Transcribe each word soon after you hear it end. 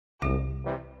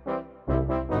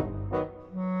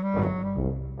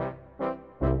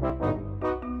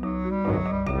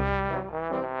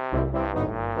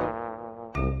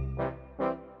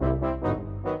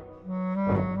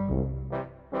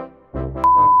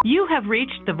You have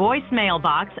reached the voicemail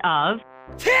box of...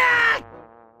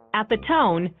 At the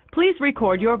tone, please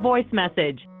record your voice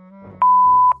message.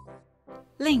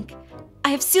 Link, I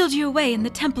have sealed you away in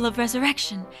the Temple of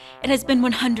Resurrection. It has been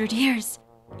 100 years.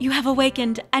 You have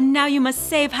awakened, and now you must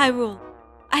save Hyrule.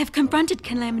 I have confronted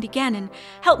Calamity Ganon.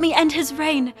 Help me end his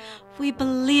reign. We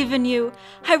believe in you.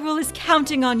 Hyrule is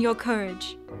counting on your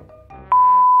courage.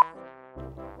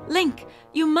 Link,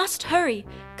 you must hurry.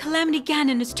 Calamity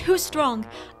Ganon is too strong.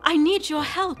 I need your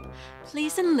help.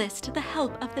 Please enlist the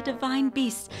help of the Divine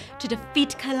Beasts to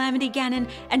defeat Calamity Ganon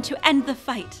and to end the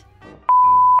fight.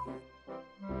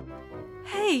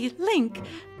 Hey, Link.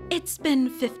 It's been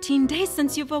 15 days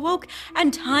since you've awoke,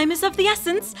 and time is of the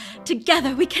essence.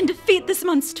 Together we can defeat this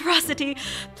monstrosity.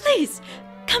 Please,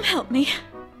 come help me.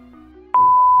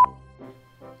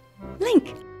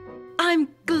 Link, I'm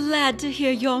glad to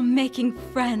hear you're making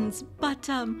friends, but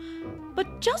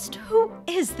just who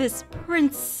is this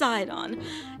Prince Sidon?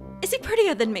 Is he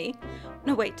prettier than me?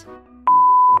 No, wait.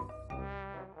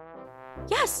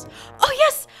 Yes! Oh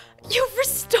yes! You've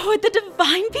restored the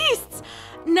Divine Beasts!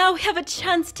 Now we have a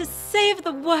chance to save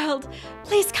the world.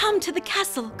 Please come to the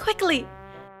castle, quickly.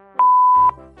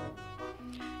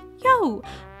 Yo,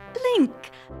 Link,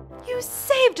 you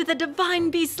saved the Divine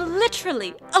Beasts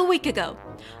literally a week ago.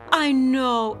 I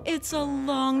know it's a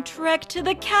long trek to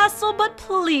the castle, but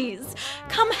please,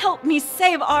 come help me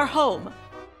save our home.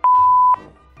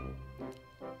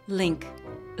 Link,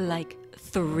 like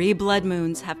 3 blood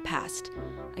moons have passed.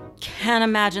 I can't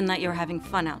imagine that you're having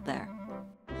fun out there.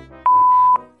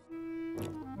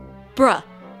 Bruh,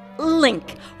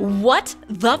 Link, what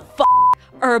the f***?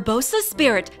 Urbosa's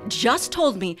spirit just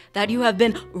told me that you have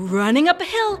been running up a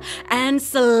hill and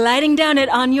sliding down it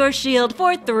on your shield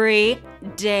for 3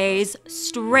 days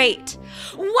straight.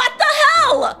 What the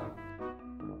hell?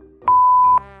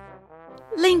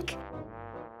 Link,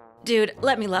 dude,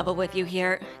 let me level with you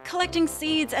here. Collecting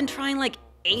seeds and trying like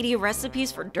 80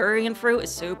 recipes for durian fruit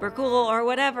is super cool or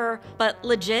whatever, but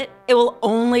legit, it will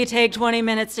only take 20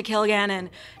 minutes to kill Ganon.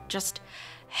 Just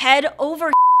head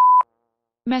over.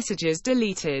 Messages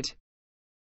deleted.